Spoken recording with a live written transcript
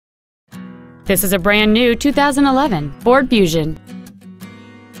This is a brand new 2011 Ford Fusion.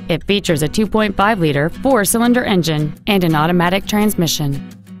 It features a 2.5-liter four-cylinder engine and an automatic transmission.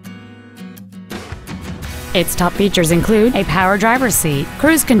 Its top features include a power driver's seat,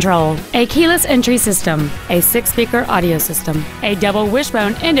 cruise control, a keyless entry system, a 6-speaker audio system, a double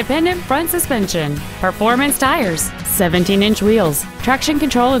wishbone independent front suspension, performance tires, 17-inch wheels, traction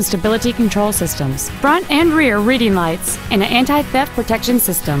control and stability control systems, front and rear reading lights, and an anti-theft protection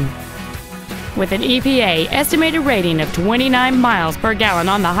system. With an EPA estimated rating of 29 miles per gallon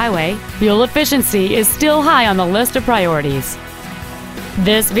on the highway, fuel efficiency is still high on the list of priorities.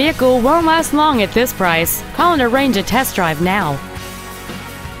 This vehicle won't last long at this price. Call and arrange a test drive now.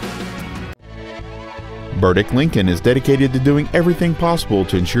 Burdick Lincoln is dedicated to doing everything possible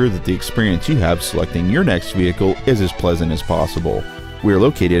to ensure that the experience you have selecting your next vehicle is as pleasant as possible. We are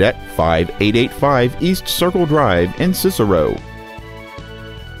located at 5885 East Circle Drive in Cicero.